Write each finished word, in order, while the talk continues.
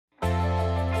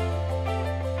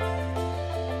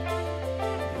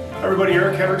Everybody,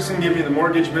 Eric Hendrickson giving you the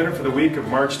Mortgage Minute for the week of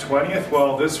March 20th.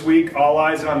 Well, this week, all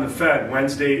eyes on the Fed.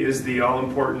 Wednesday is the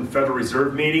all-important Federal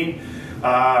Reserve meeting.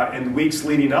 And the weeks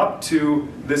leading up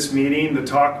to this meeting, the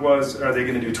talk was, are they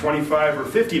going to do 25 or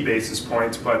 50 basis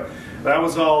points? But that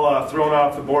was all thrown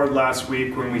off the board last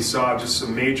week when we saw just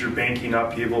some major banking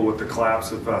upheaval with the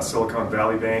collapse of Silicon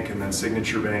Valley Bank and then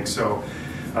Signature Bank. So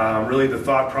really the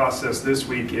thought process this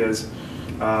week is,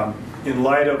 in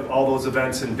light of all those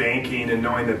events in banking and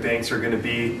knowing that banks are going to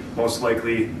be most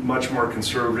likely much more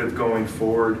conservative going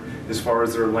forward as far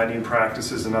as their lending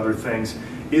practices and other things,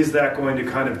 is that going to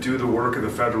kind of do the work of the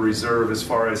Federal Reserve as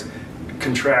far as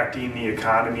contracting the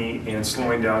economy and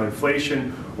slowing down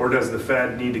inflation, or does the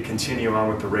Fed need to continue on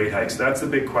with the rate hikes? That's the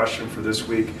big question for this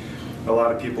week. A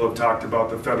lot of people have talked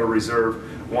about the Federal Reserve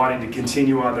wanting to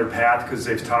continue on their path because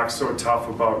they've talked so tough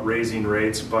about raising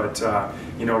rates, but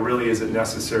really is it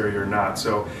necessary or not?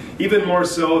 So even more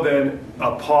so than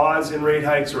a pause in rate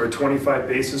hikes or a 25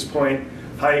 basis point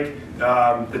hike,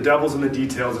 the devil's in the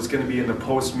details. It's going to be in the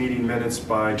post-meeting minutes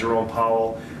by Jerome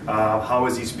Powell. How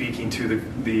is he speaking to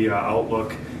the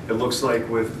outlook? It looks like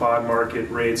with bond market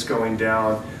rates going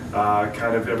down,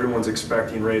 kind of everyone's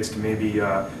expecting rates to maybe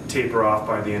taper off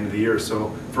by the end of the year. So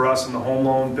for us in the home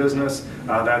loan business,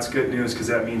 that's good news because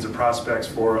that means the prospects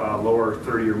for lower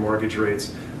 30-year mortgage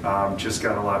rates just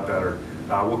got a lot better.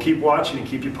 We'll keep watching and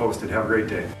keep you posted. Have a great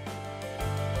day.